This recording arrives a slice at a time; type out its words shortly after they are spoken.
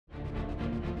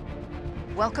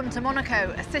Welcome to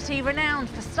Monaco, a city renowned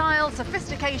for style,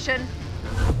 sophistication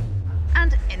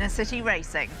and inner-city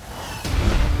racing.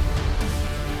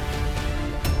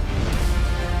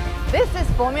 This is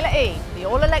Formula E, the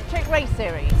all-electric race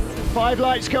series. 5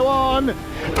 lights go on,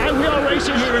 and we are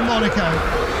racing here in Monaco.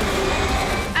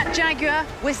 At Jaguar,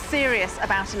 we're serious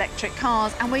about electric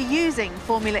cars, and we're using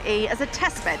Formula E as a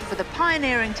testbed for the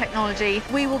pioneering technology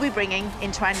we will be bringing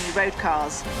into our new road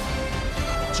cars.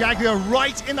 Jaguar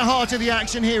right in the heart of the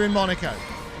action here in Monaco.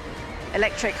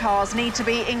 Electric cars need to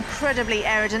be incredibly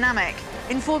aerodynamic.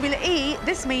 In Formula E,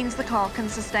 this means the car can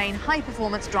sustain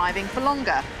high-performance driving for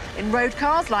longer. In road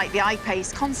cars like the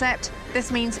I-Pace concept, this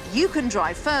means you can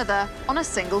drive further on a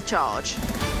single charge.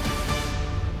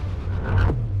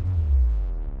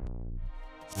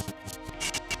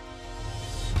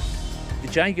 The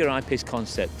Jaguar I-Pace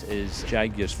concept is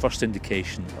Jaguar's first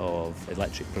indication of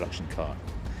electric production car,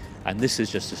 and this is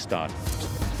just a start.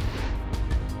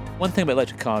 One thing about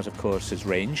electric cars, of course, is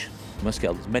range. You must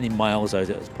get as many miles out of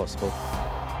it as possible.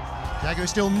 Jaguar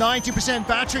still 90%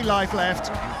 battery life left.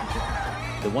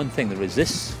 The one thing that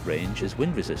resists range is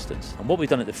wind resistance. And what we've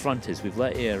done at the front is we've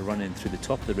let air run in through the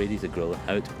top of the radiator grille and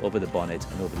out over the bonnet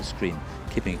and over the screen,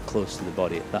 keeping it close to the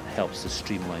body. That helps the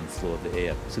streamline flow of the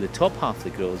air. So the top half of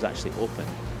the grille is actually open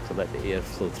to let the air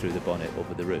flow through the bonnet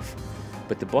over the roof.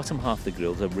 But the bottom half of the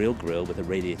grille is a real grille with a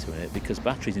radiator in it because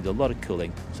batteries need a lot of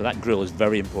cooling, so that grille is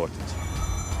very important.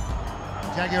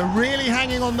 Jaguar really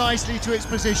hanging on nicely to its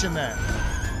position there.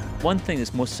 One thing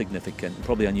that's most significant, and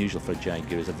probably unusual for a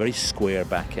Jaguar, is a very square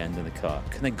back end in the car.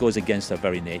 Kind of goes against our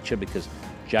very nature because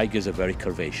Jaguars are very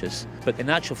curvaceous. But in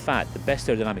actual fact, the best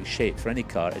aerodynamic shape for any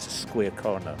car is a square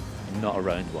corner, not a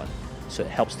round one. So it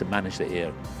helps to manage the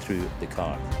air through the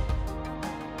car.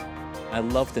 I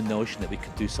love the notion that we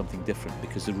could do something different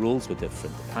because the rules were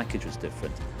different, the package was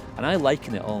different. And I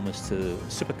liken it almost to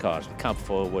supercars, cab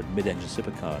forward, mid-engine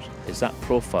supercars. It's that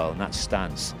profile and that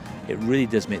stance. It really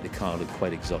does make the car look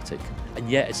quite exotic.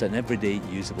 And yet it's an everyday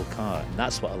usable car, and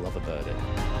that's what I love about it.